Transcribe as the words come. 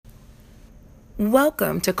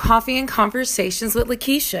Welcome to Coffee and Conversations with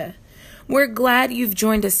Lakeisha. We're glad you've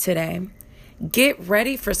joined us today. Get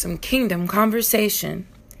ready for some kingdom conversation.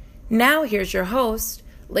 Now here's your host,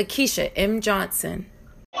 Lakeisha M. Johnson.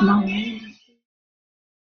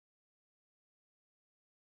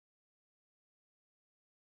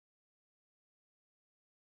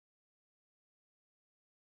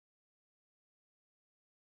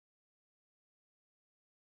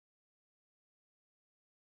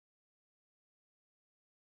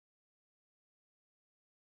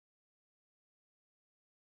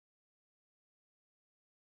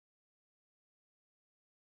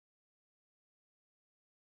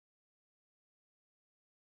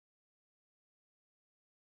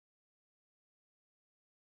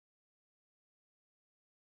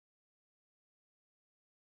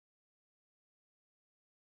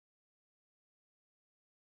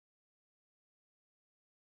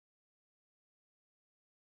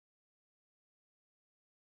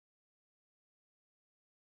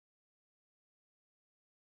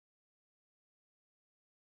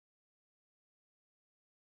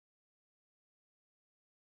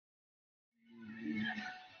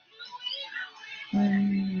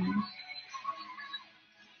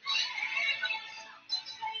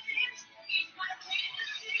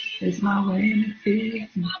 It's my winning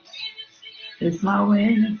season. It's my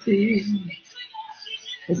winning season.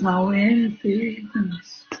 It's my winning season.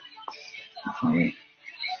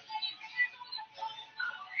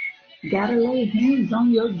 Gotta lay hands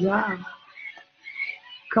on your job.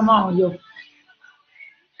 Come on, yo.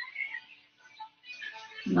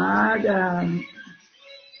 My God.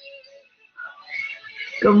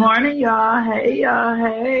 Good morning, y'all. Hey, y'all.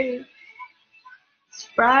 Hey. It's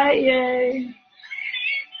Friday.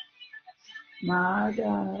 My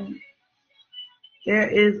God. There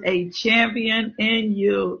is a champion in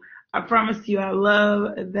you. I promise you, I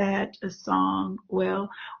love that song.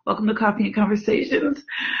 Well, welcome to Coffee and Conversations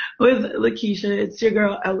with Lakeisha. It's your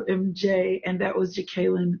girl, LMJ, and that was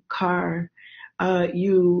Jacqueline Carr.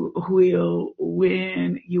 You will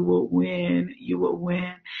win. You will win. You will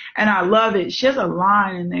win. And I love it. She has a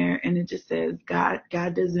line in there, and it just says, God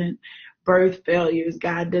doesn't birth failures.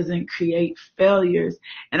 God doesn't create failures.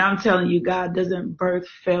 And I'm telling you, God doesn't birth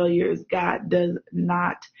failures. God does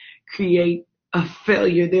not create a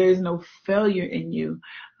failure. There is no failure in you.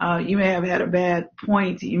 You may have had a bad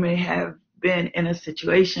point. You may have been in a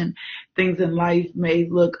situation. Things in life may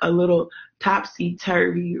look a little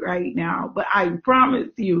topsy-turvy right now, but I promise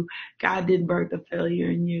you, God didn't birth a failure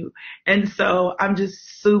in you. And so I'm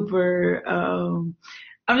just super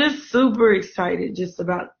excited just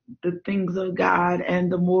about the things of God,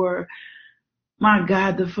 and the more, my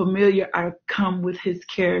God, the familiar I come with his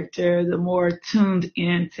character, the more tuned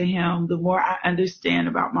in to him, the more I understand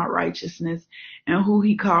about my righteousness and who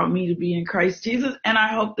he called me to be in Christ Jesus. And I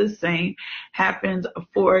hope the same happens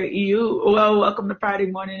for you. Well, welcome to Friday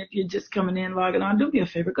morning. If you're just coming in, logging on, do me a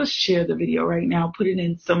favor, go share the video right now, put it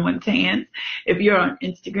in someone's hands. If you're on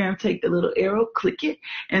Instagram, take the little arrow, click it,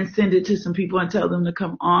 and send it to some people and tell them to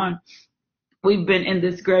come on. We've been in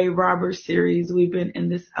this grave robber series. We've been in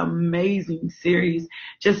this amazing series,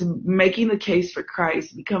 just making the case for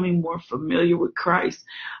Christ, becoming more familiar with Christ,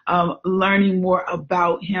 learning more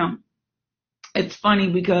about him. It's funny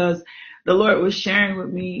because the Lord was sharing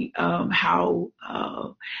with me how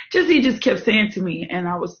he just kept saying to me, and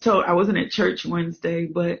I was told I wasn't at church Wednesday,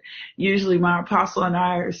 but usually my apostle and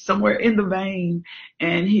I are somewhere in the vein,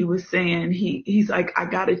 and he was saying, he's like, I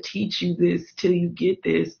got to teach you this till you get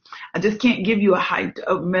this. I just can't give you a hyped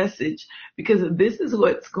up message, because this is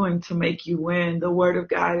what's going to make you win. The word of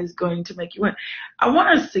God is going to make you win. I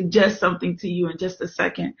want to suggest something to you in just a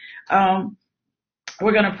second.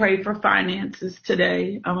 We're going to pray for finances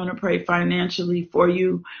today. I'm going to pray financially for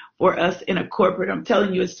you, for us in a corporate. I'm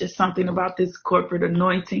telling you, it's just something about this corporate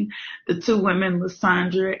anointing. The two women,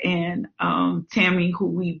 Lysandra and Tammy, who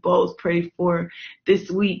we both prayed for this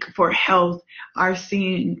week for health, are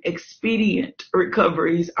seeing expedient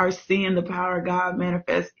recoveries, are seeing the power of God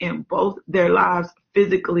manifest in both their lives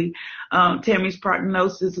physically. Tammy's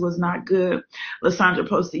prognosis was not good. Lysandra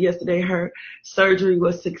posted yesterday her surgery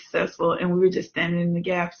was successful, and we were just standing in the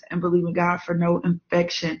gaps and believing God for no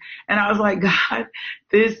infection. And I was like, God,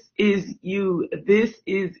 this is you. This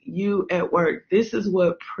is you at work. This is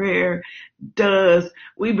what prayer does.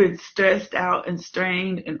 We've been stressed out and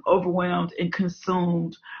strained and overwhelmed and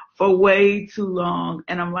consumed for way too long.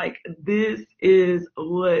 And I'm like, this is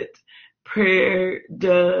what prayer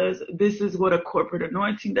does. This is what a corporate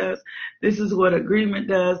anointing does. This is what agreement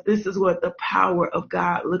does. This is what the power of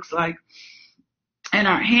God looks like. in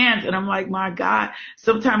our hands. And I'm like, my God,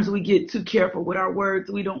 sometimes we get too careful with our words.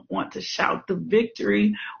 We don't want to shout the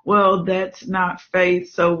victory. Well, that's not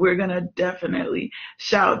faith. So we're going to definitely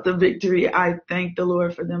shout the victory. I thank the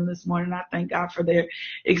Lord for them this morning. I thank God for their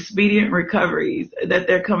expedient recoveries, that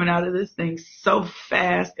they're coming out of this thing so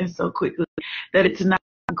fast and so quickly that it's not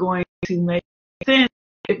going to make sense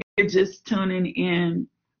if you're just tuning in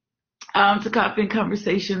to Coffee and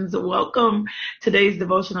Conversations. Welcome. Today's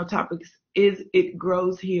devotional topic is It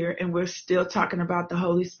Grows Here, and we're still talking about the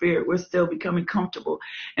Holy Spirit. We're still becoming comfortable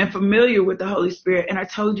and familiar with the Holy Spirit. And I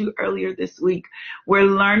told you earlier this week, we're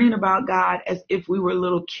learning about God as if we were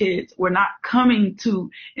little kids. We're not coming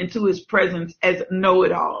into his presence as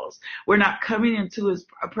know-it-alls. We're not coming into his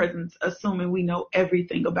presence assuming we know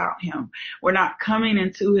everything about him. We're not coming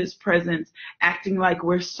into his presence acting like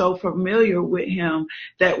we're so familiar with him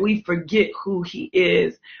that we forget who he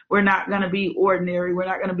is. We're not going to be ordinary. We're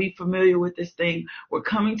not going to be familiar with this thing. We're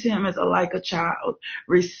coming to him as like a child,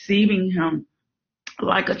 receiving him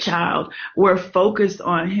like a child. We're focused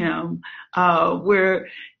on him.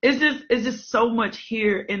 It's just so much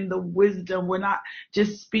here in the wisdom. We're not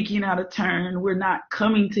just speaking out of turn. We're not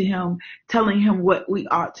coming to him, telling him what we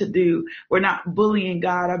ought to do. We're not bullying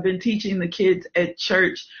God. I've been teaching the kids at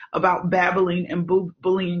church about babbling and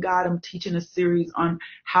bullying God. I'm teaching a series on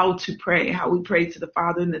how to pray, how we pray to the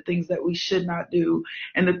Father, and the things that we should not do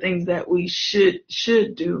and the things that we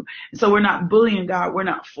should do. So we're not bullying God. We're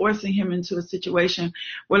not forcing him into a situation.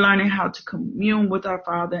 We're learning how to commune with our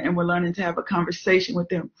Father, and we're learning to have a conversation with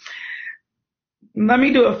him. Let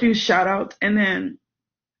me do a few shout outs, and then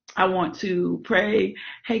I want to pray.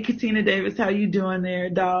 Hey, Katina Davis, how you doing there,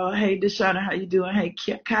 doll? Hey, Deshauna, how you doing? Hey,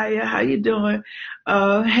 Kaya, how you doing?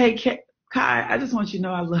 Hey, Kai, I just want you to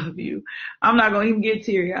know I love you. I'm not going to even get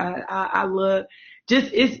teary. I love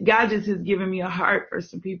God just has given me a heart for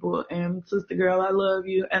some people. And sister girl, I love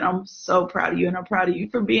you. And I'm so proud of you. And I'm proud of you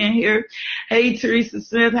for being here. Hey, Teresa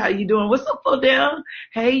Smith, how you doing? What's up, Odell?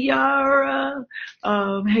 Hey, Yara.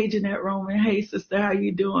 Hey, Jeanette Roman. Hey, sister, how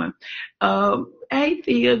you doing? Hey,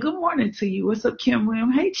 Thea, good morning to you. What's up, Kim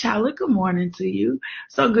William? Hey, Charlotte, good morning to you.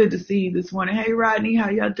 So good to see you this morning. Hey, Rodney, how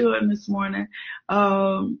y'all doing this morning?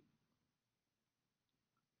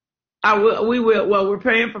 We're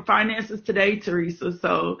praying for finances today, Teresa,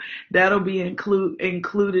 so that'll be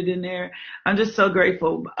included in there. I'm just so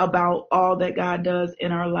grateful about all that God does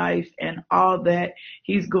in our life and all that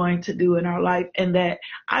he's going to do in our life, and that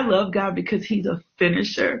I love God because he's a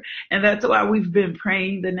finisher. And that's why we've been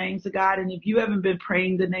praying the names of God. And if you haven't been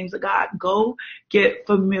praying the names of God, go get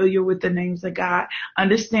familiar with the names of God.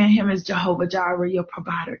 Understand him as Jehovah Jireh, your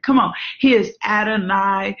provider. Come on. He is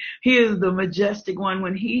Adonai. He is the majestic one.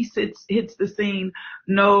 When he hits the scene,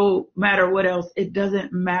 no matter what else, it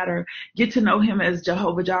doesn't matter. Get to know him as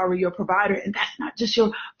Jehovah Jireh, your provider. And that's not just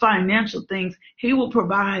your financial things. He will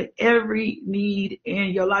provide every need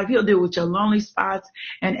in your life. He'll deal with your lonely spots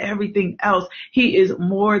and everything else. He is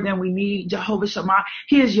more than we need. Jehovah Shammah.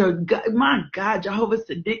 He is your God, my God, Jehovah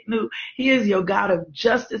Siddiqnu. He is your God of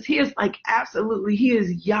justice. He is he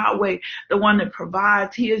is Yahweh, the one that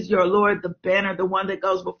provides. He is your Lord, the banner, the one that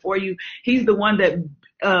goes before you. He's the one that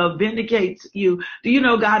vindicates you. Do you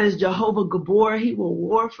know God is Jehovah Gabor? He will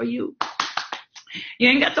war for you. You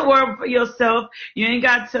ain't got to worry for yourself. You ain't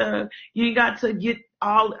got to get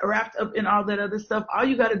all wrapped up in all that other stuff. All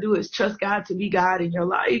you got to do is trust God to be God in your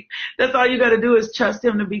life. That's all you got to do is trust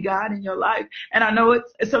him to be God in your life. And I know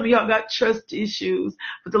some of y'all got trust issues,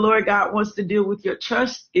 but the Lord God wants to deal with your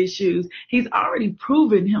trust issues. He's already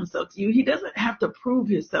proven himself to you. He doesn't have to prove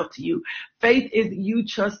himself to you. Faith is you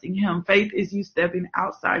trusting him. Faith is you stepping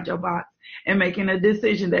outside your box and making a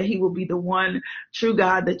decision that he will be the one true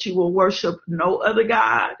God, that you will worship no other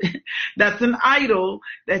God. That's an idol,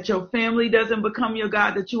 that your family doesn't become your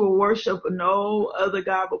God, that you will worship no other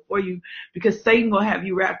God before you, because Satan will have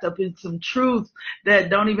you wrapped up in some truths that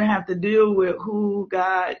don't even have to deal with who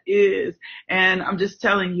God is. And I'm just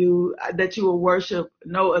telling you that you will worship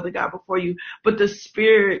no other God before you, but the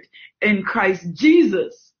Spirit in Christ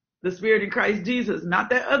Jesus. The Spirit in Christ Jesus,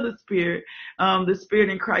 not that other spirit. The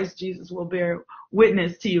Spirit in Christ Jesus will bear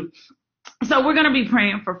witness to you. So we're going to be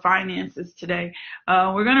praying for finances today.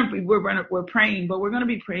 We're praying, but we're going to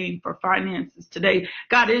be praying for finances today.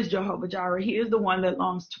 God is Jehovah Jireh. He is the one that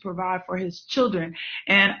longs to provide for his children.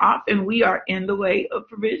 And often we are in the way of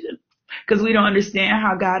provision, because we don't understand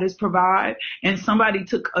how God is provide. And somebody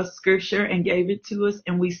took a scripture and gave it to us,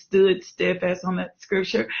 and we stood steadfast on that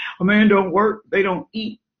scripture. A man don't work, they don't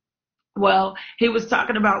eat. Well, he was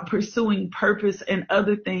talking about pursuing purpose and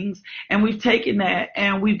other things. And we've taken that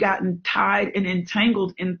and we've gotten tied and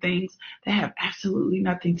entangled in things that have absolutely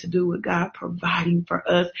nothing to do with God providing for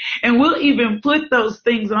us. And we'll even put those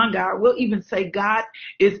things on God. We'll even say God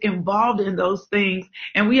is involved in those things.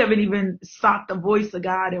 And we haven't even sought the voice of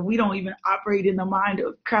God, and we don't even operate in the mind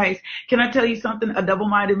of Christ. Can I tell you something? A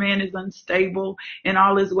double-minded man is unstable in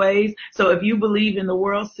all his ways. So if you believe in the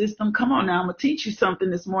world system, come on now, I'm going to teach you something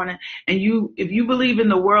this morning. And if you believe in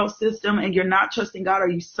the world system and you're not trusting God, or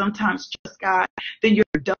you sometimes trust God, then you're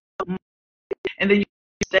double, and then you're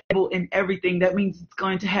stable in everything. That means it's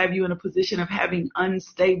going to have you in a position of having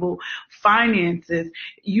unstable finances.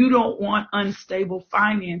 You don't want unstable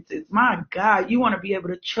finances. My God, you want to be able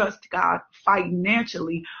to trust God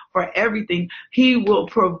financially for everything. He will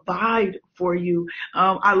provide for you.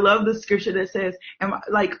 I love the scripture that says,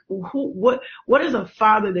 what is a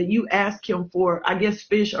father that you ask him for, I guess,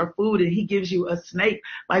 fish or food, and he gives you a snake?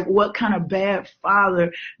 Like, what kind of bad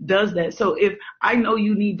father does that? So if I know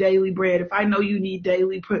you need daily bread, if I know you need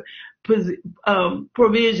daily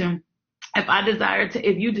provision, I desire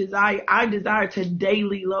to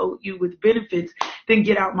daily load you with benefits, then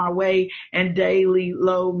get out my way and daily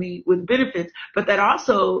load me with benefits. But that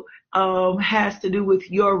also has to do with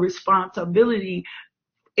your responsibility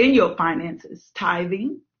in your finances,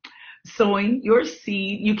 tithing, sowing your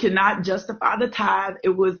seed. You cannot justify the tithe.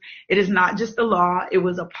 It is not just the law. It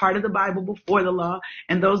was a part of the Bible before the law.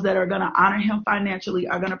 And those that are going to honor him financially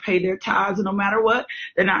are going to pay their tithes no matter what.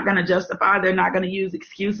 They're not going to justify. They're not going to use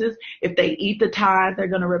excuses. If they eat the tithe, they're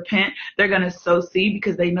going to repent. They're going to sow seed,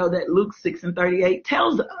 because they know that Luke 6:38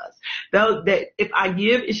 tells us that if I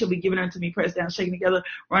give, it shall be given unto me, pressed down, shaken together,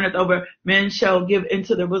 runneth over, men shall give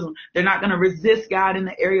into their bosom. They're not going to resist God in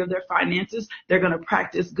the area of their finances. They're going to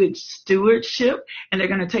practice good stewardship, and they're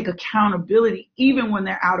going to take accountability even when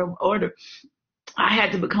they're out of order. I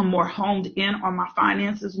had to become more honed in on my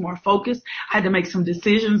finances, more focused. I had to make some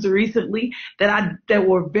decisions recently that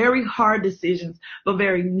were very hard decisions, but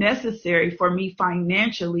very necessary for me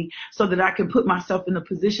financially, so that I could put myself in the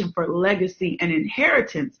position for legacy and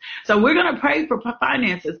inheritance. So we're going to pray for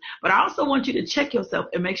finances, but I also want you to check yourself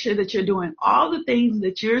and make sure that you're doing all the things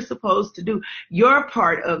that you're supposed to do. Your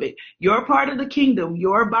part of it, your part of the kingdom,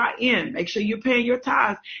 your buy-in. Make sure you're paying your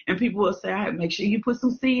tithes. And people will say, make sure you put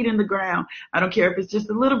some seed in the ground. I don't care if it's just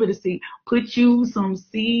a little bit of seed. Put you some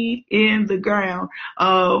seed in the ground.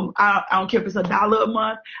 I don't care if it's $1 a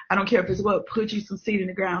month. I don't care if it's what. Put you some seed in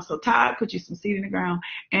the ground. So tithe, put you some seed in the ground,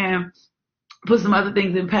 and put some other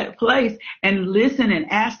things in place, and listen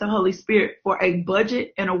and ask the Holy Spirit for a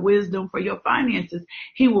budget and a wisdom for your finances.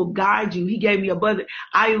 He will guide you. He gave me a budget.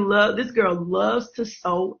 This girl loves to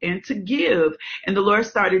sow and to give. And the Lord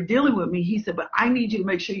started dealing with me. He said, but I need you to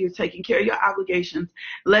make sure you're taking care of your obligations.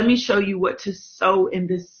 Let me show you what to sow in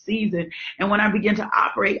this season. And when I begin to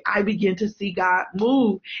operate, I begin to see God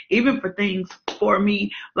move, even for things for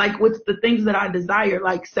me, like with the things that I desire,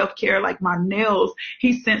 like self-care, like my nails.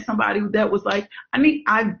 He sent somebody that was like,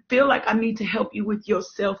 I feel like I need to help you with your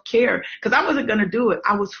self-care, because I wasn't going to do it.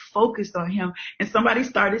 I was focused on him, and somebody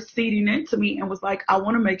started seeding into me and was like, I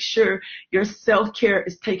want to make sure your self-care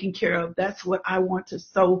is taken care of. That's what I want to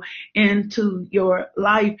sow into your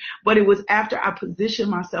life. But it was after I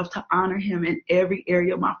positioned myself to honor him in every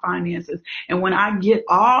area of my finances. And when I get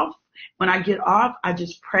off, I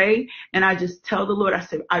just pray and I just tell the Lord, I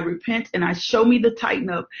say, I repent, and I show me the tighten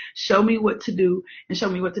up, show me what to do, and show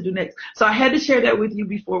me what to do next. So I had to share that with you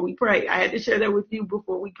before we pray. I had to share that with you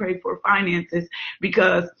before we pray for finances,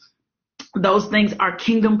 because those things are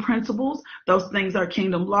kingdom principles. Those things are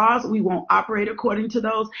kingdom laws. We won't operate according to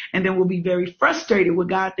those. And then we'll be very frustrated with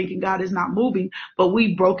God, thinking God is not moving, but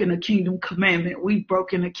we've broken a kingdom commandment. We've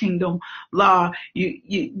broken a kingdom law.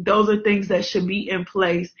 Those are things that should be in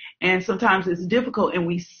place. And sometimes it's difficult, and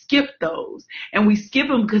we skip those. And we skip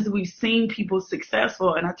them because we've seen people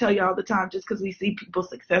successful. And I tell you all the time, just because we see people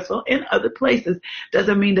successful in other places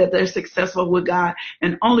doesn't mean that they're successful with God.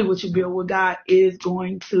 And only what you build with God is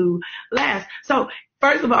going to last. So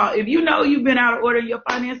first of all, if you know you've been out of order in your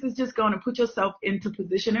finances, just go and put yourself into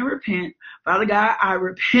position and repent. Father God, I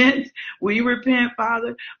repent. We repent,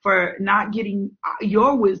 Father, for not getting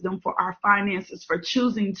your wisdom for our finances, for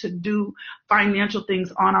choosing to do financial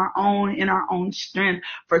things on our own, in our own strength,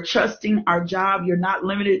 for trusting our job. You're not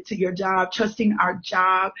limited to your job. Trusting our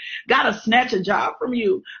job. God will snatch a job from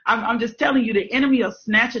you. I'm just telling you, the enemy will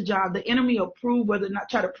snatch a job. The enemy will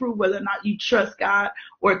try to prove whether or not you trust God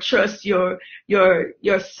or trust your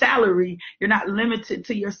salary. You're not limited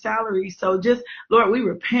to your salary. So just, Lord, we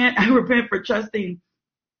repent. I repent for trusting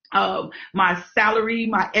my salary,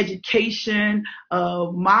 my education,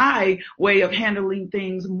 my way of handling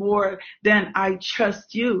things more than I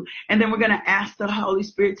trust you. And then we're going to ask the Holy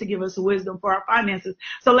Spirit to give us wisdom for our finances.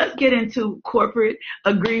 So let's get into corporate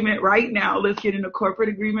agreement right now. Let's get into corporate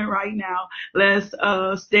agreement right now. Let's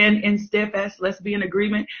stand in steadfast. Let's be in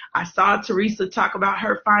agreement. I saw Teresa talk about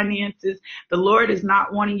her finances. The Lord is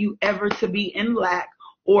not wanting you ever to be in lack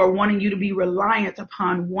or wanting you to be reliant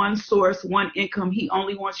upon one source, one income. He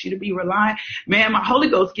only wants you to be reliant. Man, my Holy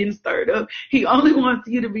Ghost getting stirred up. He only wants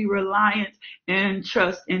you to be reliant and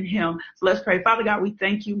trust in him. So let's pray. Father God, we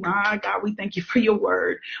thank you. My God, we thank you for your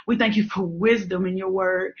word. We thank you for wisdom in your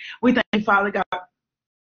word. We thank you, Father God,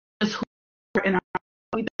 in our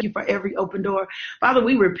we thank you for every open door. Father,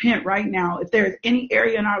 we repent right now. If there is any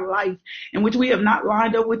area in our life in which we have not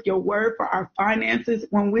lined up with your word for our finances,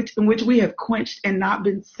 in which we have quenched and not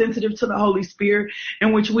been sensitive to the Holy Spirit,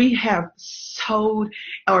 in which we have sowed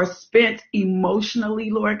or spent emotionally,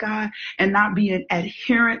 Lord God, and not being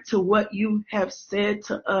adherent to what you have said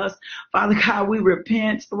to us. Father God, we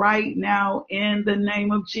repent right now in the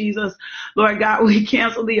name of Jesus. Lord God, we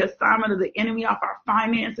cancel the assignment of the enemy off our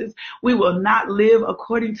finances. We will not live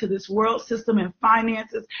according to this world system and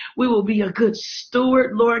finances. We will be a good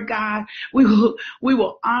steward, Lord God. We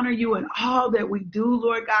will honor you in all that we do,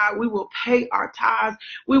 Lord God. We will pay our tithes.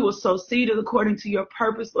 We will sow seed according to your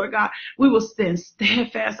purpose, Lord God. We will stand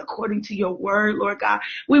steadfast according to your word, Lord God.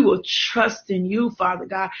 We will trust in you, Father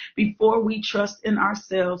God, before we trust in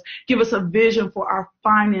ourselves. Give us a vision for our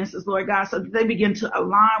finances, Lord God, so that they begin to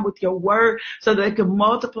align with your word, so that they can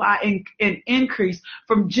multiply and increase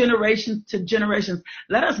from generations to generations.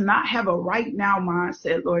 Let us not have a right now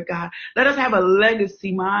mindset, Lord God. Let us have a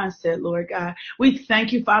legacy mindset, Lord God. We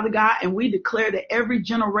thank you, Father God, and we declare that every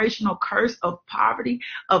generational curse of poverty,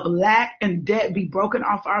 of lack, and debt be broken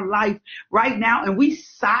off our life right now. And we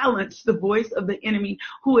silence the voice of the enemy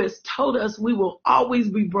who has told us we will always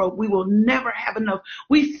be broke. We will never have enough.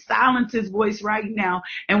 We silence his voice right now,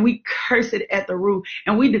 and we curse it at the root.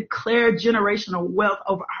 And we declare generational wealth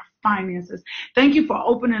over our finances. Thank you for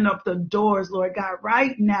opening up the doors, Lord God,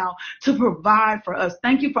 right now to provide for us.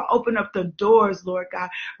 Thank you for opening up the doors, Lord God,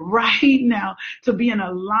 right now to be in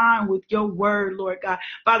line with your word, Lord God.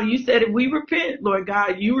 Father, you said if we repent, Lord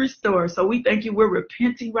God, you restore. So we thank you. We're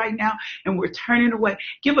repenting right now and we're turning away.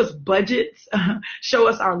 Give us budgets. Show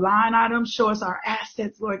us our line items. Show us our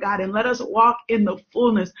assets, Lord God, and let us walk in the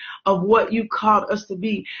fullness of what you called us to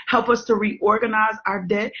be. Help us to reorganize our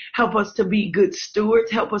debt. Help us to be good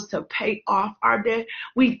stewards. Help us to pay off our debt.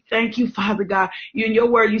 We thank you, Father God. You in your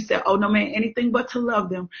word, you said, oh, no man, anything but to love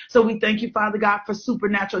them. So we thank you, Father God, for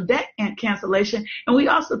supernatural debt and cancellation. And we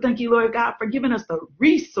also thank you, Lord God, for giving us the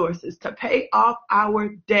resources to pay off our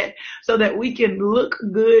debt so that we can look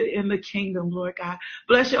good in the kingdom, Lord God.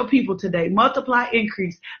 Bless your people today. Multiply,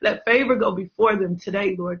 increase. Let favor go before them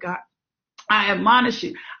today, Lord God. I admonish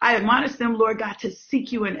you. I admonish them, Lord God, to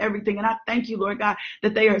seek you in everything. And I thank you, Lord God,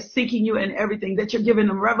 that they are seeking you in everything, that you're giving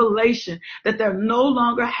them revelation, that they'll no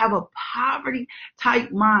longer have a poverty type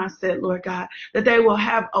mindset, Lord God, that they will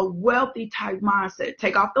have a wealthy type mindset.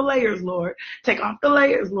 Take off the layers, Lord. Take off the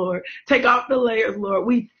layers, Lord. Take off the layers, Lord.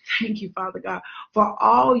 We thank you, Father God, for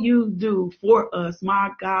all you do for us, my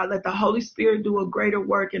God. Let the Holy Spirit do a greater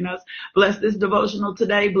work in us. Bless this devotional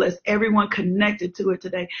today. Bless everyone connected to it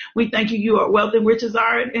today. We thank you. You are wealth and riches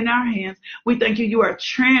are in our hands. We thank you. You are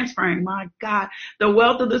transferring, my God, the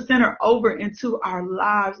wealth of the sinner over into our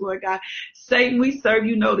lives, Lord God. Satan, we serve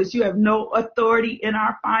you. Notice you have no authority in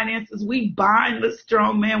our finances. We bind the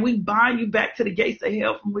strong man. We bind you back to the gates of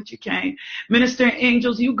hell from which you came. Ministering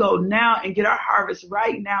angels, you go now and get our harvest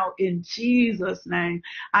right now in Jesus' name.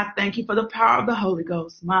 I thank you for the power of the Holy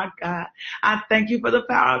Ghost, my God. I thank you for the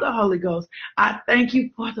power of the Holy Ghost. I thank you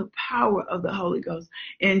for the power of the Holy Ghost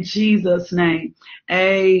in Jesus' name.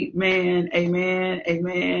 Amen, amen,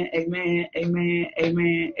 amen, amen, amen,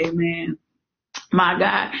 amen, amen. My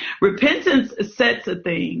God, repentance sets a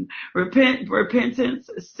thing. Repentance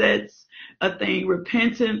sets a thing.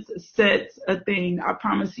 Repentance sets a thing. I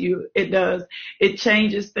promise you it does. It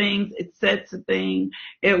changes things. It sets a thing.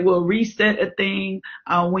 It will reset a thing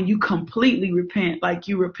when you completely repent, like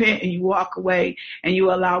you repent and you walk away and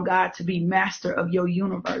you allow God to be master of your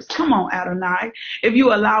universe. Come on, Adonai. If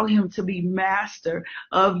you allow him to be master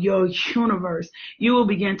of your universe, you will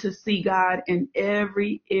begin to see God in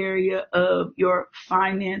every area of your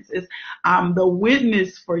finances. I'm the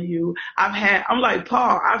witness for you. I'm like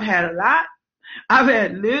Paul, I've had a lot I've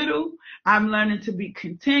had little. I'm learning to be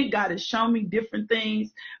content. God has shown me different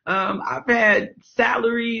things. I've had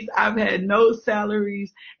salaries. I've had no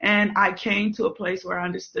salaries. And I came to a place where I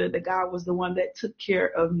understood that God was the one that took care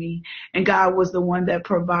of me, and God was the one that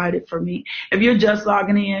provided for me. If you're just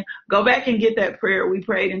logging in, go back and get that prayer. We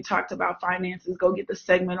prayed and talked about finances. Go get the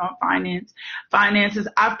segment on finances.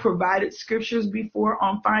 I've provided scriptures before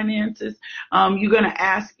on finances. You're going to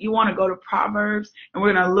ask, you want to go to Proverbs, and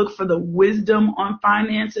we're going to look for the wisdom on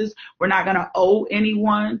finances. We're not going to owe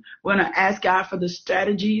anyone. We're going to ask God for the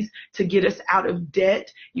strategies to get us out of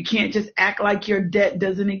debt. You can't just act like your debt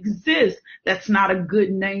doesn't exist. That's not a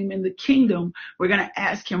good name in the kingdom. We're going to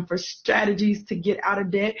ask him for strategies to get out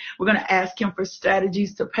of debt. We're going to ask him for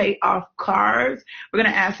strategies to pay off cars. We're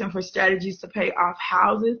going to ask him for strategies to pay off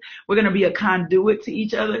houses. We're going to be a conduit to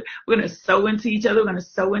each other. We're going to sow into each other. We're going to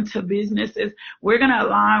sow into businesses. We're going to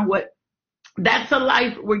align that's a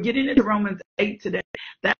life. We're getting into Romans 8 today.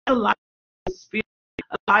 That's a life of the Spirit.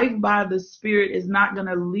 A life by the Spirit is not going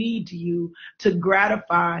to lead you to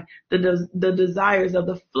gratify the desires of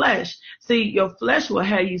the flesh. See, your flesh will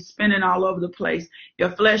have you spinning all over the place. Your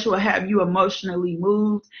flesh will have you emotionally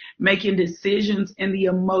moved, making decisions in the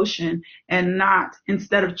emotion, and not,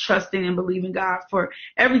 instead of trusting and believing God for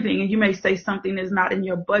everything. And you may say something is not in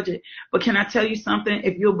your budget, but can I tell you something?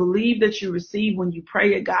 If you'll believe that you receive when you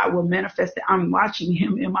pray it, God will manifest it. I'm watching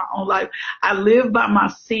him in my own life. I live by my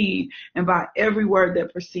seed and by every word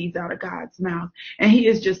that proceeds out of God's mouth. And he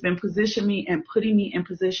has just been positioning me and putting me in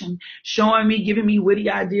position, showing me, giving me witty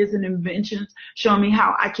ideas and inventions, showing me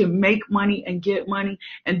how I can make money and get money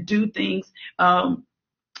and do things.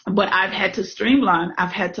 But I've had to streamline.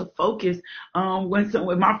 I've had to focus.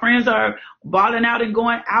 When my friends are balling out and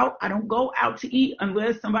going out, I don't go out to eat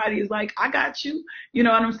unless somebody is like, I got you. You know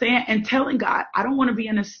what I'm saying? And telling God, I don't want to be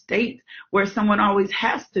in a state where someone always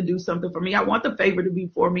has to do something for me. I want the favor to be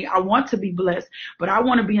for me. I want to be blessed, but I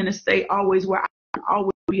want to be in a state always where I can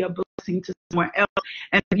always be a blessing to someone else.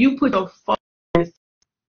 And if you put your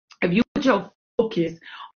focus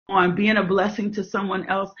on being a blessing to someone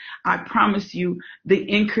else, I promise you the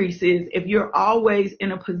increase is, if you're always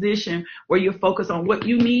in a position where you're focused on what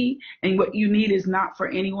you need and what you need is not for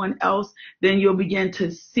anyone else, then you'll begin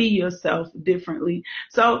to see yourself differently.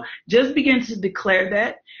 So just begin to declare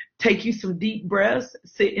that. Take you some deep breaths,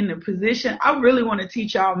 sit in the position. I really want to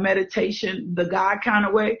teach y'all meditation the God kind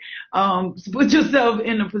of way. Put yourself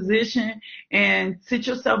in a position and sit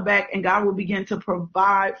yourself back, and God will begin to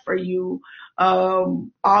provide for you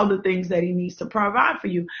all the things that he needs to provide for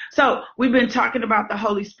you. So we've been talking about the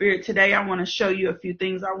Holy Spirit. Today I want to show you a few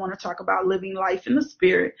things. I want to talk about living life in the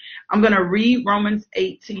Spirit. I'm going to read Romans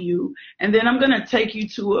 8 to you, and then I'm going to take you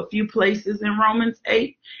to a few places in Romans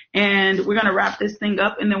 8, and we're going to wrap this thing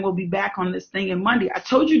up, and then we'll be back on this thing on Monday. I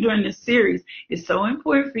told you during this series, it's so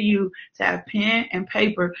important for you to have pen and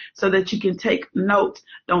paper so that you can take notes.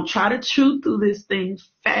 Don't try to chew through this thing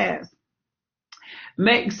fast.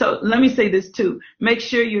 So let me say this too. Make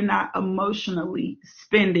sure you're not emotionally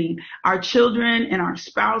spending. Our children and our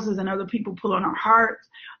spouses and other people pull on our hearts,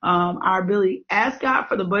 our ability. Ask God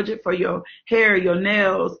for the budget for your hair, your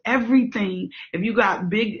nails, everything. If you got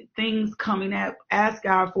big things coming up, ask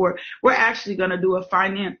God for it. We're actually going to do a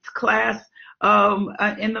finance class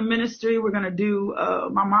in the ministry. We're going to do,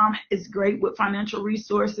 my mom is great with financial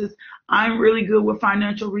resources. I'm really good with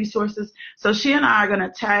financial resources. So she and I are going to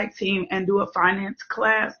tag team and do a finance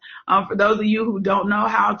class. For those of you who don't know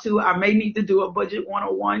how to, I may need to do a budget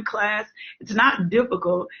 101 class. It's not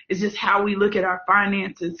difficult. It's just how we look at our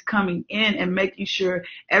finances coming in and making sure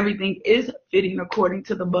everything is fitting according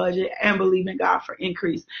to the budget and believing God for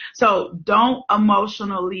increase. So don't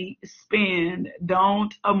emotionally spend.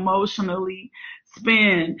 Don't emotionally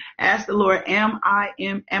spend. Ask the Lord, am I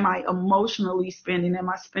emotionally spending? Am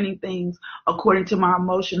I spending things according to my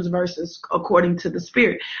emotions versus according to the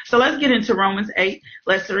Spirit? So let's get into Romans 8.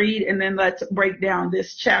 Let's read, and then let's break down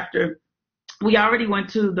this chapter. We already went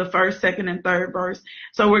to the first, second, and third verse.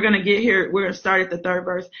 So we're going to get here. We're going to start at the third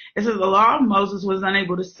verse. It says, the law of Moses was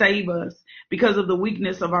unable to save us because of the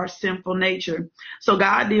weakness of our sinful nature. So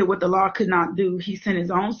God did what the law could not do. He sent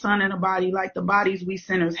his own son in a body like the bodies we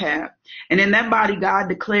sinners have. And in that body, God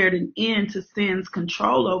declared an end to sin's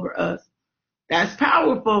control over us. That's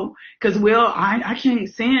powerful, because I can't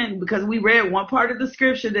sin, because we read one part of the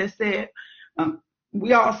scripture that said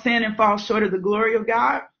we all sin and fall short of the glory of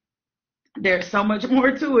God. There's so much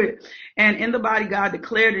more to it. And in the body, God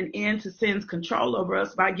declared an end to sin's control over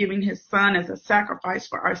us by giving his son as a sacrifice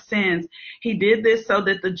for our sins. He did this so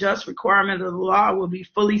that the just requirement of the law will be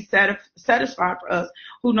fully satisfied for us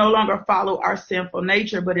who no longer follow our sinful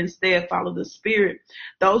nature, but instead follow the Spirit.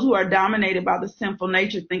 Those who are dominated by the sinful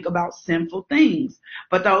nature think about sinful things,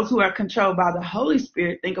 but those who are controlled by the Holy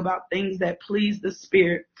Spirit think about things that please the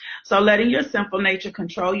Spirit. So letting your sinful nature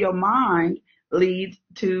control your mind leads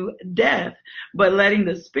to death, but letting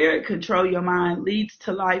the Spirit control your mind leads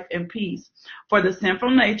to life and peace. For the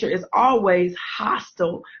sinful nature is always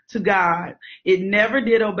hostile to God. It never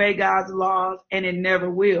did obey God's laws, and it never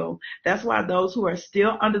will. That's why those who are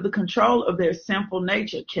still under the control of their sinful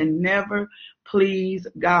nature can never please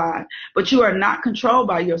God. But you are not controlled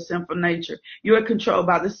by your sinful nature. You are controlled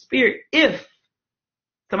by the Spirit. If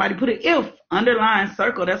somebody put an if, underline,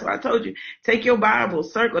 circle. That's why I told you, take your Bible,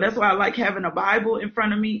 circle. That's why I like having a Bible in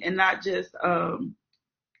front of me and not just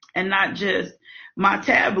my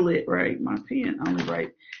tablet, right? My pen only,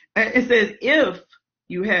 right? It says if,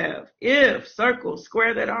 circle,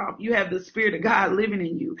 square that off, you have the Spirit of God living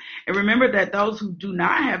in you. And remember that those who do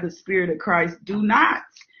not have the Spirit of Christ do not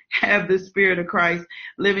have the Spirit of Christ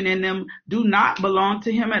living in them, do not belong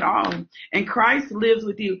to him at all. And Christ lives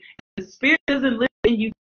with you. The Spirit doesn't live in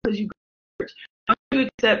you because you go to church. Once you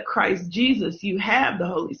accept Christ Jesus, you have the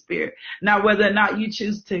Holy Spirit. Now, whether or not you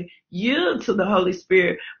choose to yield to the Holy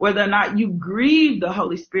Spirit, whether or not you grieve the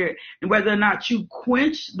Holy Spirit, and whether or not you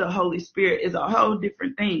quench the Holy Spirit is a whole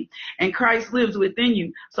different thing. And Christ lives within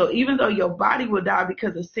you. So even though your body will die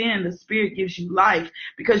because of sin, the Spirit gives you life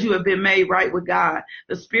because you have been made right with God.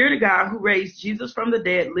 The Spirit of God who raised Jesus from the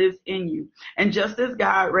dead lives in you. And just as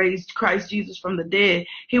God raised Christ Jesus from the dead,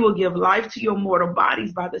 he will give life to your mortal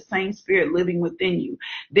bodies by the same Spirit living within you.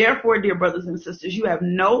 Therefore, dear brothers and sisters, you have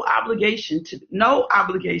no obligation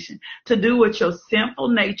to do what your sinful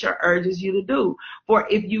nature urges you to do. For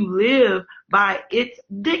if you live by its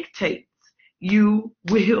dictates, you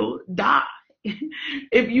will die.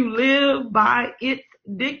 If you live by its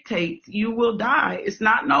dictates, you will die. It's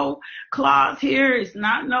not no clause here. It's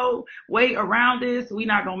not no way around this. We're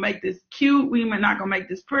not going to make this cute. We're not going to make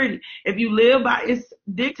this pretty. If you live by its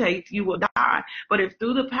dictates, you will die. But if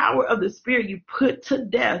through the power of the Spirit you put to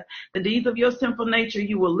death the deeds of your sinful nature,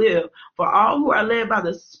 you will live. For all who are led by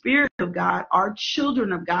the Spirit of God are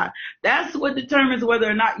children of God. That's what determines whether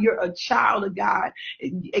or not you're a child of God.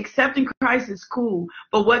 Accepting Christ is cool,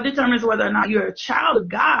 but what determines whether or not you're a child of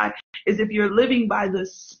God is if you're living by the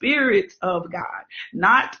Spirit of God,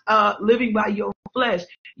 not living by your flesh.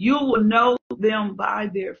 You will know them by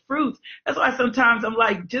their fruits. That's why sometimes I'm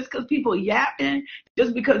like, just because people yapping,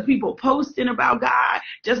 just because people posting about God,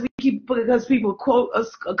 just because people quote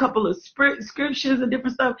a couple of scriptures and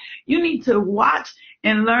different stuff, you need to watch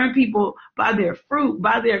and learn people by their fruit,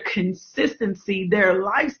 by their consistency, their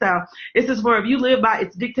lifestyle. It says, for if you live by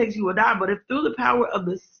its dictates, you will die. But if through the power of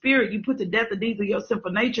the Spirit you put to death the deeds of your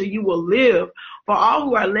sinful nature, you will live. For all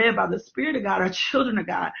who are led by the Spirit of God are children of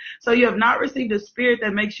God. So you have not received a spirit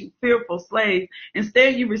that makes you fearful slaves.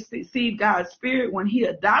 Instead, you received God's Spirit when he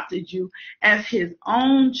adopted you as his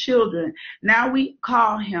own children. Now we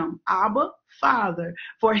call him Abba, Father,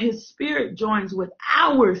 for his Spirit joins with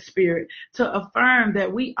our spirit to affirm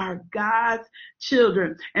that we are God's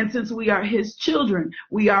children. And since we are his children,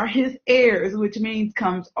 we are his heirs, which means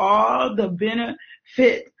comes all the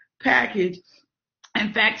benefit package.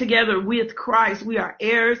 In fact, together with Christ, we are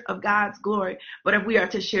heirs of God's glory. But if we are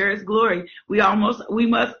to share his glory, we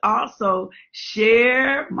must also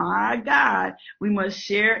share, we must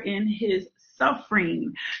share in his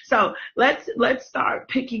suffering. So let's start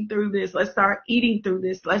picking through this. Let's start eating through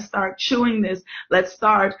this. Let's start chewing this. Let's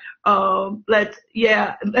start going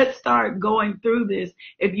through this.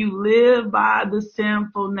 If you live by the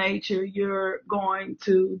sinful nature, you're going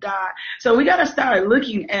to die. So we got to start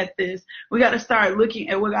looking at this. We got to start looking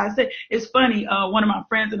at what God said. It's funny. One of my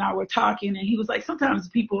friends and I were talking, and he was like, sometimes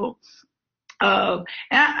people, and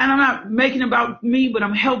I'm not making it about me, but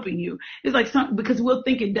I'm helping you. It's like because we'll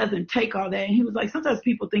think it doesn't take all that. And he was like, sometimes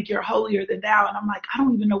people think you're holier than thou. And I'm like, I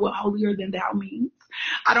don't even know what holier than thou means.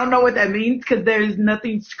 I don't know what that means because there's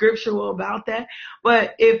nothing scriptural about that.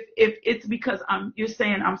 But if it's because you're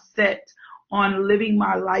saying I'm set on living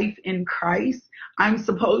my life in Christ, I'm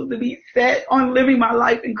supposed to be set on living my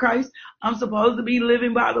life in Christ. I'm supposed to be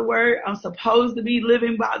living by the word. I'm supposed to be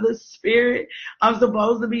living by the Spirit. I'm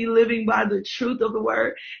supposed to be living by the truth of the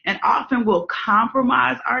word. And often we'll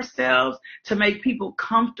compromise ourselves to make people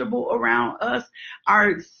comfortable around us.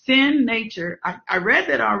 Our sin nature, I read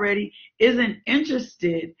that already, isn't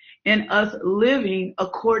interested in us living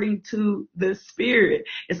according to the Spirit.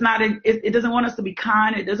 It's not, it doesn't want us to be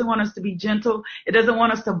kind. It doesn't want us to be gentle. It doesn't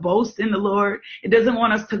want us to boast in the Lord. It doesn't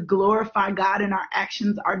want us to glorify God in our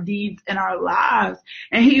actions, our deeds, and our lives.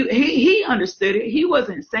 And he understood it. He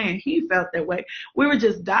wasn't saying he felt that way. We were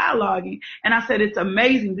just dialoguing. And I said, it's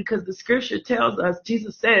amazing because the scripture tells us,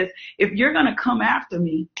 Jesus says, if you're going to come after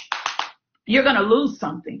me, you're going to lose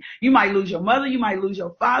something. You might lose your mother. You might lose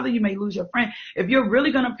your father. You may lose your friend. If you're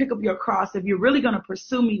really going to pick up your cross, if you're really going to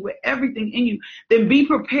pursue me with everything in you, then be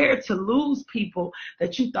prepared to lose people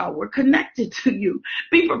that you thought were connected to you.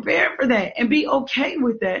 Be prepared for that and be okay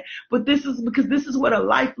with that. But this is because this is what a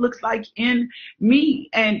life looks like in me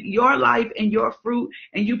and your life and your fruit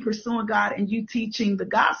and you pursuing God and you teaching the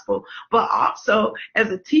gospel. But also as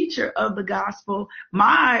a teacher of the gospel,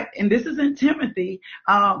 and this is in Timothy,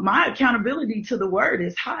 my accountability to the word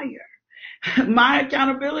is higher. My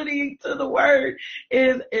accountability to the word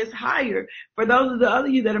is higher. For those of the other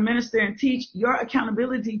you that are minister and teach, your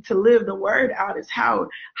accountability to live the word out is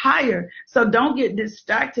higher. So don't get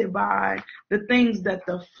distracted by the things that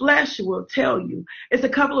the flesh will tell you. It's a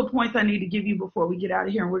couple of points I need to give you before we get out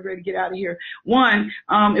of here, and we're ready to get out of here. One,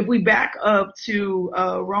 if we back up to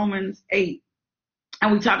Romans 8,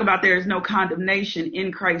 and we talk about there is no condemnation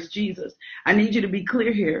in Christ Jesus. I need you to be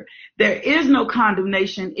clear here. There is no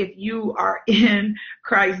condemnation if you are in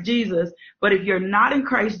Christ Jesus. But if you're not in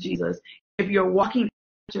Christ Jesus, if you're walking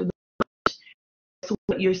after the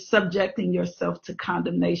flesh, you're subjecting yourself to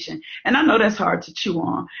condemnation. And I know that's hard to chew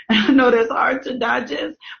on. I know that's hard to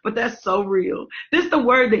digest, but that's so real. This is the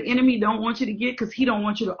word the enemy don't want you to get because he don't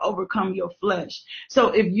want you to overcome your flesh. So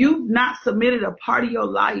if you've not submitted a part of your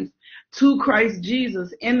life to Christ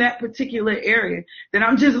Jesus in that particular area, then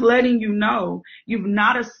I'm just letting you know you've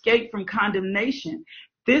not escaped from condemnation.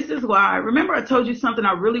 This is why, remember I told you something,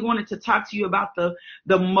 I really wanted to talk to you about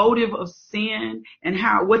the motive of sin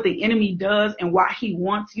and what the enemy does and why he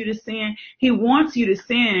wants you to sin. He wants you to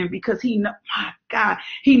sin because my God,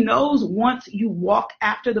 he knows once you walk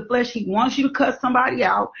after the flesh, he wants you to cut somebody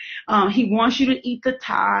out. He wants you to eat the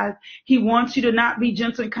tithe. He wants you to not be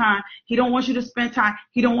gentle and kind. He don't want you to spend time.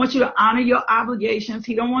 He don't want you to honor your obligations.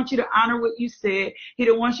 He don't want you to honor what you said. He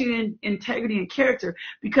don't want you in integrity and character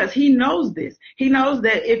because he knows this. He knows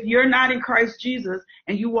that if you're not in Christ Jesus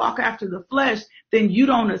and you walk after the flesh, then you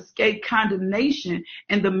don't escape condemnation.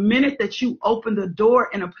 And the minute that you open the door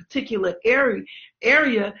in a particular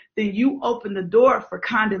area, then you open the door for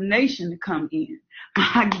condemnation to come in.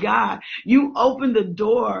 My God, you open the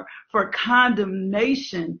door for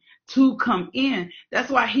condemnation to come in. That's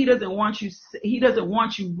why he doesn't want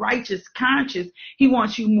you righteous conscious. He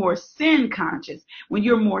wants you more sin conscious. When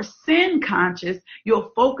you're more sin conscious,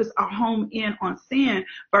 you'll focus or home in on sin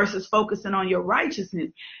versus focusing on your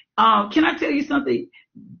righteousness. Can I tell you something?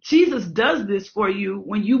 Jesus does this for you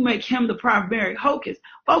when you make him the primary focus.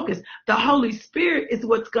 The Holy Spirit is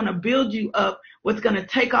what's going to build you up, what's going to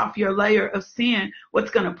take off your layer of sin,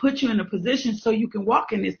 what's going to put you in a position so you can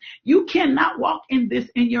walk in this. You cannot walk in this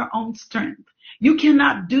in your own strength. You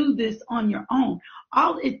cannot do this on your own.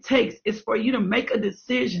 All it takes is for you to make a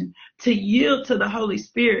decision to yield to the Holy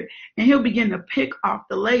Spirit, and he'll begin to pick off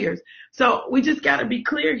the layers. So we just got to be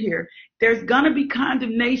clear here. There's going to be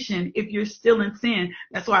condemnation if you're still in sin.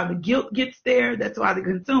 That's why the guilt gets there. That's why the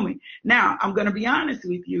consuming. Now, I'm going to be honest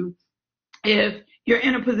with you. If you're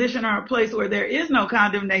in a position or a place where there is no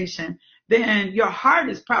condemnation, then your heart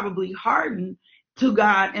is probably hardened to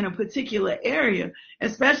God in a particular area,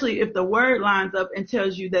 especially if the word lines up and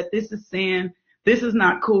tells you that this is sin, this is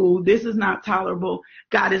not cool, this is not tolerable,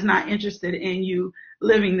 God is not interested in you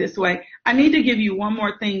living this way. I need to give you one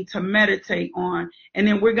more thing to meditate on, and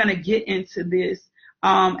then we're going to get into this.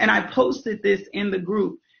 And I posted this in the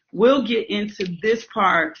group. We'll get into this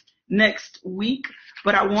part next week,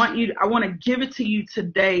 but I want to give it to you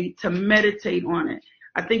today to meditate on it.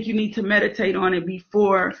 I think you need to meditate on it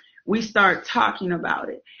before we start talking about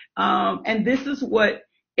it. And this is what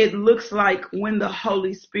it looks like when the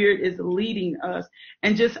Holy Spirit is leading us.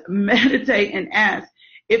 And just meditate and ask,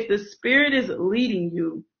 if the Spirit is leading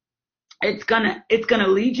you, it's gonna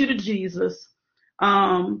lead you to Jesus.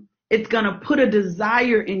 It's gonna put a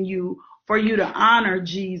desire in you for you to honor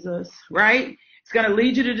Jesus, right? It's It's going to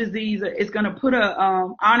lead you to disease. It's going to put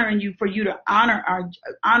a honor in you for you to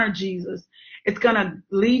honor Jesus. It's going to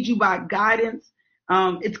lead you by guidance.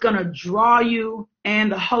 It's going to draw you,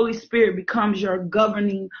 and the Holy Spirit becomes your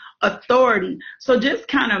governing authority. So just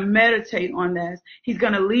kind of meditate on that. He's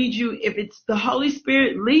going to lead you. If it's the Holy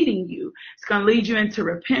Spirit leading you, it's going to lead you into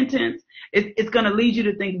repentance. It's going to lead you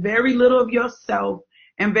to think very little of yourself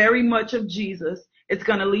and very much of Jesus. It's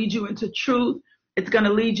going to lead you into truth. It's going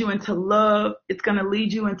to lead you into love. It's going to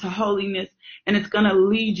lead you into holiness, and it's going to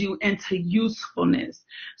lead you into usefulness.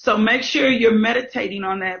 So make sure you're meditating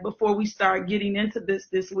on that before we start getting into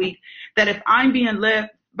this week, that if I'm being led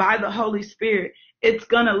by the Holy Spirit, it's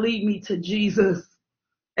going to lead me to Jesus.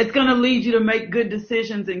 It's going to lead you to make good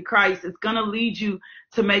decisions in Christ. It's going to lead you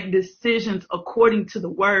to make decisions according to the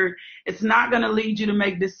word. It's not going to lead you to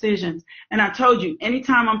make decisions. And I told you,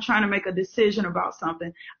 anytime I'm trying to make a decision about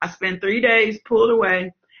something, I spend 3 days pulled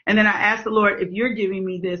away. And then I ask the Lord, if you're giving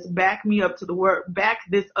me this, back me up to the word, back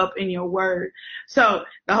this up in your word. So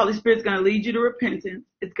the Holy Spirit's going to lead you to repentance.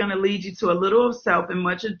 It's going to lead you to a little of self and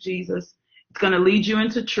much of Jesus. It's going to lead you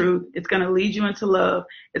into truth. It's going to lead you into love.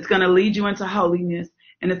 It's going to lead you into holiness.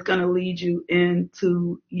 And it's going to lead you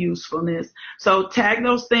into usefulness. So tag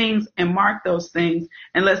those things and mark those things.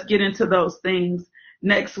 And let's get into those things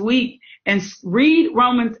next week. And read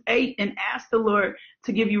Romans 8 and ask the Lord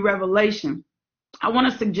to give you revelation. I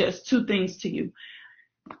want to suggest 2 things to you.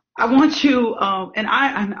 I want you, and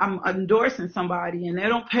I'm endorsing somebody, and they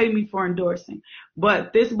don't pay me for endorsing.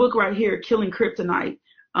 But this book right here, Killing Kryptonite,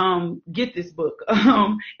 get this book.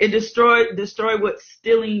 It destroyed what's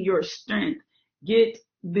stealing your strength. Get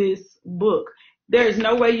this book. There is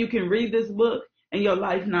no way you can read this book and your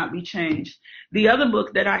life not be changed. The other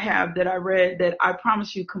book that I have that I read that I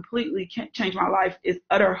promise you completely changed my life is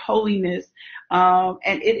Utter Holiness.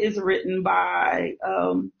 And it is written by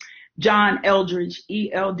John Eldredge,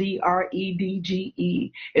 Eldredge.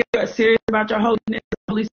 If you're serious about your holiness,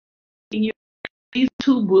 Holy Spirit, these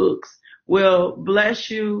 2 books will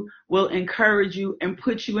bless you, will encourage you, and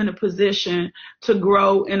put you in a position to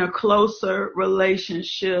grow in a closer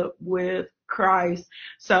relationship with Christ.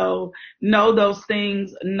 So know those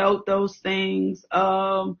things, note those things.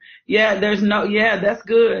 That's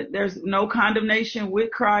good. There's no condemnation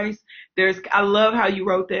with Christ. I love how you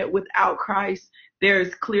wrote that. Without Christ,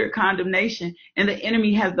 there's clear condemnation, and the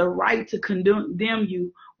enemy has the right to condemn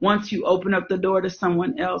you once you open up the door to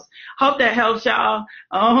someone else. Hope that helps y'all.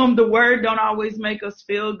 The word don't always make us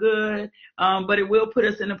feel good, but it will put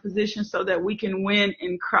us in a position so that we can win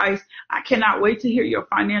in Christ. I cannot wait to hear your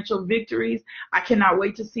financial victories. I cannot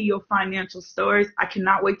wait to see your financial stories. I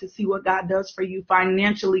cannot wait to see what God does for you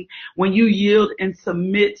financially when you yield and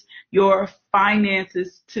submit your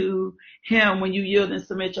finances to Him, when you yield and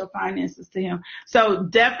submit your finances to Him. So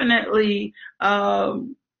definitely,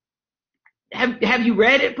 have you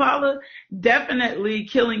read it, Paula? Definitely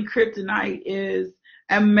Killing Kryptonite is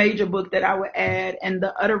a major book that I would add, and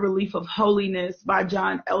The Utter Relief of Holiness by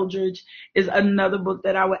John Eldredge is another book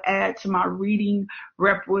that I would add to my reading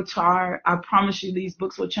repertoire. I promise you these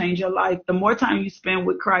books will change your life. The more time you spend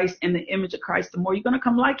with Christ in the image of Christ, the more you're going to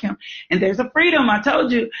come like Him. And there's a freedom. I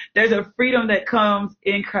told you, there's a freedom that comes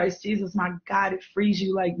in Christ Jesus. My God, it frees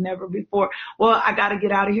you like never before. Well, I got to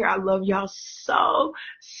get out of here. I love y'all so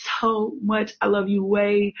much. I love you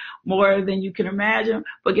way more than you can imagine.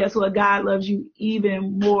 But guess what? God loves you even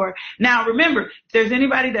more. Now, remember, if there's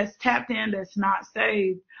anybody that's tapped in that's not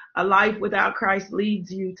saved, a life without Christ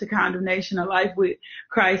leads you to condemnation. A life with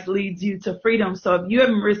Christ leads you to freedom. So if you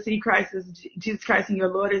haven't received Christ as Jesus Christ and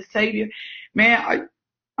your Lord and Savior, man,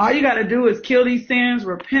 all you got to do is kill these sins,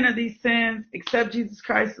 repent of these sins, accept Jesus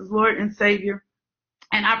Christ as Lord and Savior.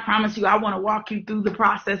 And I promise you, I want to walk you through the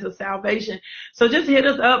process of salvation. So just hit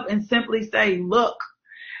us up and simply say, look,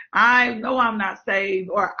 I know I'm not saved,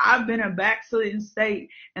 or I've been in a backslidden state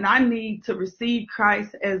and I need to receive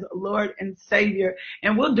Christ as Lord and Savior.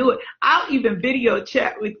 And we'll do it. I'll even video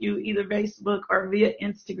chat with you, either Facebook or via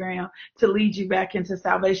Instagram, to lead you back into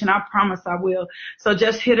salvation. I promise I will. So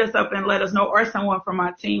just hit us up and let us know, or someone from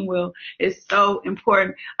my team will. It's so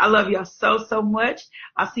important. I love y'all so much.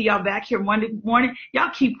 I'll see y'all back here Monday morning.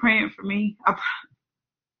 Y'all keep praying for me.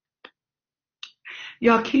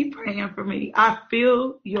 Y'all keep praying for me. I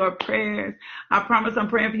feel your prayers. I promise I'm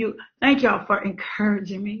praying for you. Thank y'all for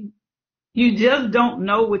encouraging me. You just don't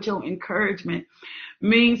know what your encouragement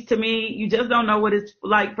means to me. You just don't know what it's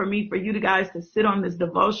like for me, for you guys to sit on this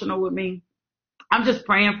devotional with me. I'm just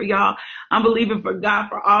praying for y'all. I'm believing for God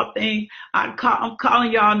for all things. I'm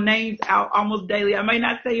calling y'all names out almost daily. I may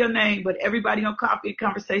not say your name, but everybody on Coffee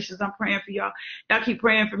Conversations, I'm praying for y'all. Y'all keep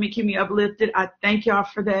praying for me. Keep me uplifted. I thank y'all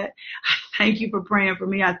for that. I thank you for praying for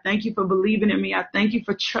me. I thank you for believing in me. I thank you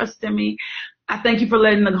for trusting me. I thank you for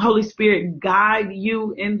letting the Holy Spirit guide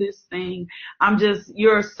you in this thing.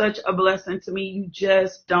 You're such a blessing to me. You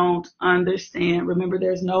just don't understand. Remember,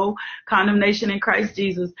 there's no condemnation in Christ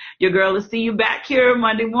Jesus. Your girl will see you back here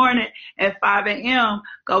Monday morning at 5 a.m.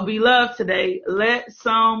 Go be loved today.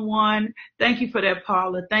 Thank you for that,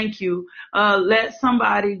 Paula. Thank you. Let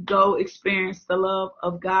somebody go experience the love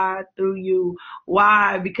of God through you.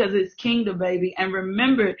 Why? Because it's kingdom, baby. And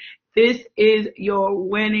remember, this is your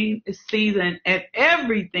winning season, and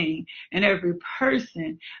everything and every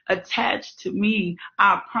person attached to me,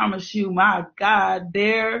 I promise you, my God,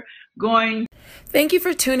 they're going. Thank you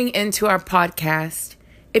for tuning into our podcast.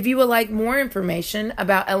 If you would like more information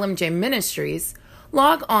about LMJ Ministries,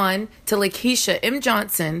 log on to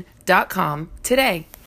LakeishaMJohnson.com today.